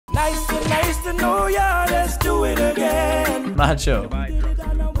to know ya, let's do it again. Macho.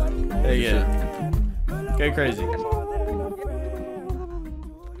 There you go. Go crazy.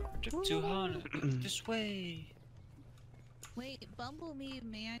 Too hard. This way. Wait, Bumblebee,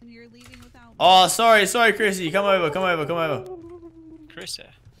 man, you're leaving without me. Oh, sorry, Chrissy. Come over. Chrissy.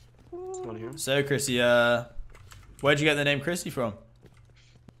 So, Chrissy, where'd you get the name Chrissy from?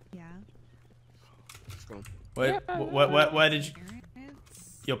 Yeah. Where did you?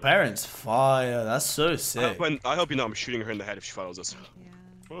 Your parents? Fire. That's so sick. I hope you know I'm shooting her in the head if she follows us. Yeah.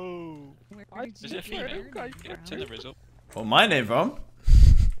 Whoa. Is it a female? Yeah, turn the result. Well, my name from?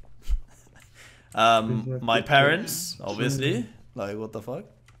 My parents, obviously. Like, what the fuck?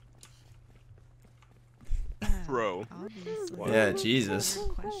 Bro. Yeah, Jesus.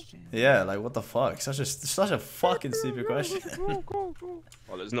 Yeah, like, what the fuck? Such a fucking stupid question.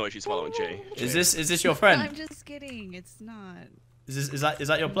 Well, there's no way she's following Jay. Is this your friend? I'm just kidding. It's not. Is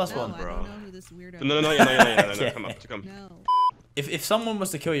that your plus one, I bro? don't know who this weirdo No, come. No. If someone was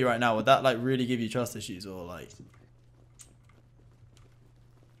to kill you right now, would that like really give you trust issues or like?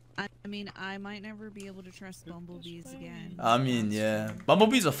 I mean, I might never be able to trust bumblebees again. I mean, yeah.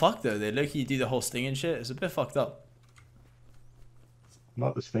 Bumblebees are fucked though. They look, you do the whole stinging shit. It's a bit fucked up.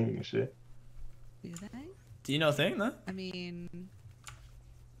 Not the stinging shit. Do they? Do you know a thing, no? I mean,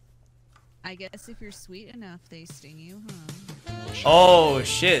 I guess if you're sweet enough, they sting you, huh? Oh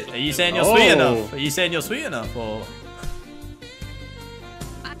shit! Are you saying you're sweet enough? Are you saying you're sweet enough, or?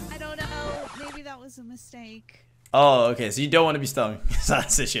 I don't know. Maybe that was a mistake. Oh, okay. So you don't want to be stung. It's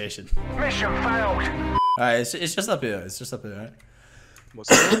that situation. Mission failed. Alright, it's just up here. It's just up here, right? What's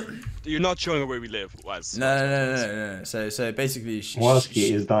that? You're not showing her where we live, Waz. No. So basically,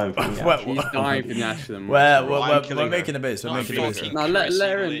 Walski is dying for Nyash. He's dying for Nyash them. We're making a base. We're making a base. No, let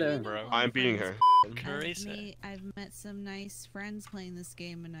her in there. I'm beating her. I've met some nice friends playing this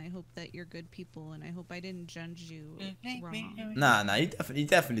game, and I hope that you're good people, and I hope I didn't judge you wrong. Nah, you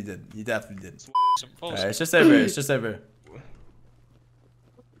definitely did. You definitely did. It's just over here. It's just over here.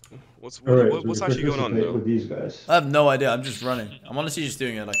 What's actually going on though? With these guys. I have no idea. I'm just running. I'm honestly just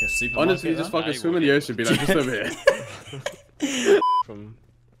doing it like a supermarket. Honestly, just fucking swim in the ocean, be like, just over here.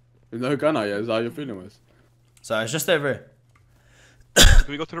 There's no gun out yet. Is that how you're feeling with? Sorry, it's just over here.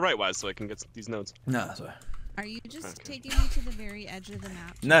 Can we go to the right, Waz, so I can get these notes? Nah, sorry. Are you just taking me to the very edge of the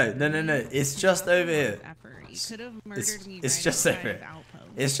map? No. It's just over here. You could have murdered me. It's just over here.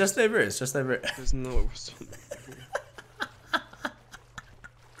 It's just over here. It's just over here. There's no.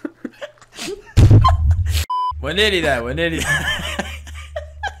 We're nearly there.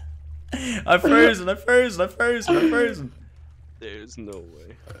 I've frozen. There's no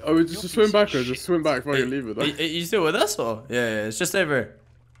way. Oh, just swim backwards. Just swim back before you leave it. Are you still with us or? Yeah. It's just over here.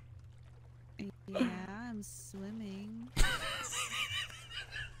 Yeah, I'm swimming.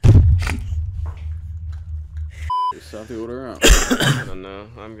 Start the order out. I don't know.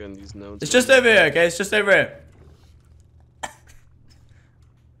 I'm getting these notes. It's just over here, okay? It's just over here.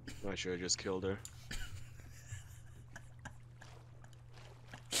 I should have just killed her.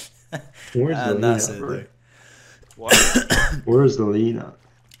 Where's the Lena, bro? What? Where's the Lena?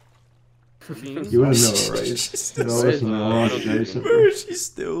 You wouldn't know, right? She's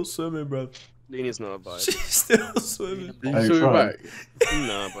still swimming, bro. Lena's not a vibe. She's still swimming. You swim back.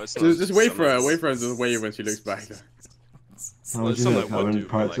 No, but it's not. Just wait for her. Wait for her to just wave when she looks back. How would you know I would do,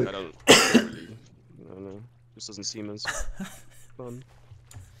 but, like, I don't know. Just doesn't seem as fun.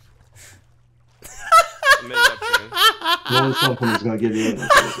 What something's gonna give you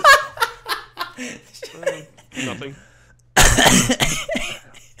nothing.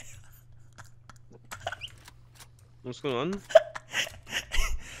 What's going on?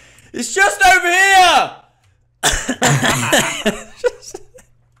 It's just over here!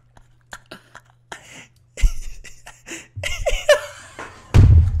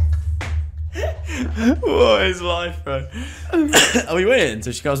 What is life, bro? Are we waiting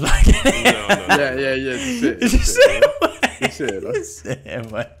until she comes back? No. Yeah. Just sit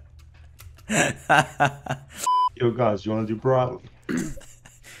away. Yo, guys, you wanna do broadly?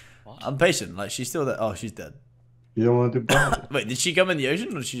 I'm patient. Like, she's still there. Oh, she's dead. You don't wanna do broadly? Wait, did she come in the ocean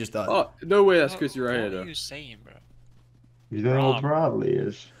or did she just die? Oh, no way. That's Chrissy right here, though. What are you saying, bro? You don't know what broadly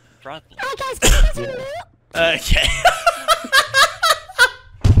is? Bradley. Okay.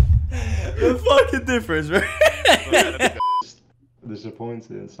 The fucking difference, bro.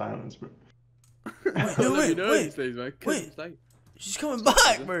 Disappointed in silence, bro. No, wait. She's coming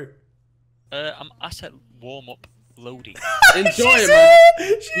back, bro. I'm asset warm up loading. Enjoy it, man.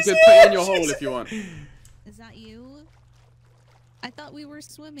 You can put it in your hole if you want. Is that you? I thought we were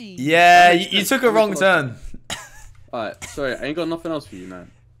swimming. Yeah, you took a wrong turn. Alright, sorry, I ain't got nothing else for you,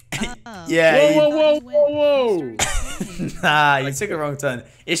 man. Yeah. Whoa, whoa. Nah, you took a wrong turn.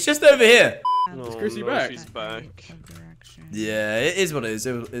 It's just over here. No, Chrissy no, back? she's back. Yeah, it is what it is.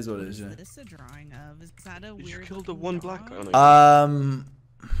 It is what it is. Yeah. Is this a drawing of? Is that a Did you weird kill the looking one black dog? guy?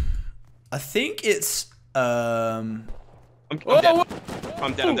 I think it's I'm dead. I'm dead. I'm dead.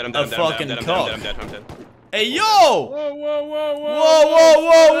 I'm dead. I'm dead. I'm dead. I'm fucking dead. I'm cock. dead. I'm dead. I'm dead. Hey yo! Whoa, Whoa, whoa, whoa, whoa,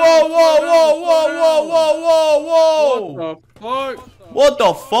 whoa, whoa, whoa, whoa, whoa, whoa! What the fuck? What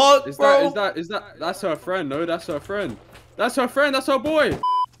the fuck, Is bro? that's her friend? No, that's her friend. That's her friend. That's her boy.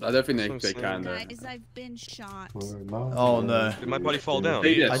 I don't think they can though. Guys, I've been shot. Oh no! Did my body fall down?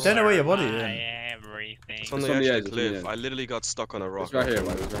 I don't know where your body is. Everything. It's on It's the on edge the of edge, the it's on the cliff. edge. I literally got stuck on a rock. It's right here,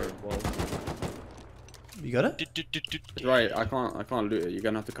 man. It's right here. Whoa. You got it? It's right. I can't loot it. You're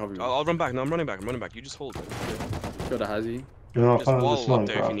gonna have to cover me. I'll run back. No, I'm running back. I'm running back. You just hold it. Got a hazy. You're not a Just fan of the wall song, up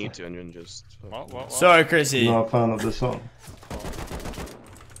there if you Crafty. need to, and then just. What? Sorry, Chrissy. You're not a fan of the song.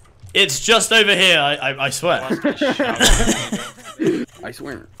 It's just over here. I swear. I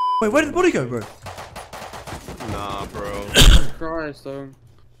swear. Wait, where did the body go, bro? Nah, bro. Christ, though.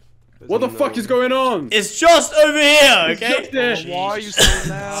 What the fuck is going on? It's just over here, It's okay? just there. Why are you so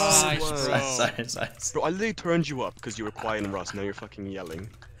loud? Nice, bro. Sorry. Bro, I literally turned you up because you were quiet and Russ. Now you're fucking yelling.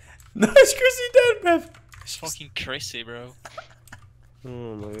 No, it's Chrissy dead, bruv. Fucking Chrissy, bro.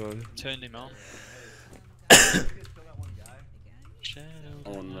 Oh my god. Turned him on.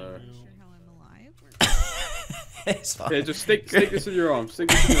 Oh no. Sure how I'm alive. It's fine. Here, just stick this in your arm. Stick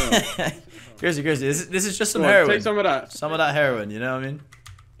this in your arm. Chrissy, this is just some Come on, heroin. take some of that. Some of that heroin, you know what I mean?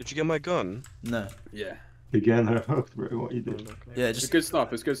 Did you get my gun? No. Yeah. You're getting her hooked, bro. What you doing? Yeah, It's just good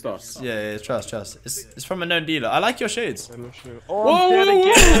stuff. It's good stuff. yeah, trust. It's from a known dealer. I like your shades. I'm not sure. Oh, I'm dead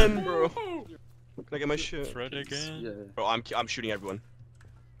again, bro. Can I get my shit? Fred again. Yeah. Bro, I'm shooting everyone.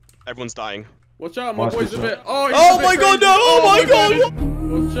 Everyone's dying. Watch out, my Watch boy's this a out. bit. Oh, he's Oh a bit my god, crazy. no! Oh my god!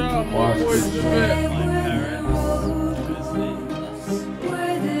 Watch out, my Watch boy's a this. bit. My parents.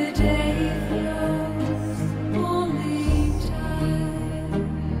 Where the day flows only time,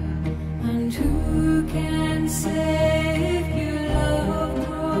 and who can say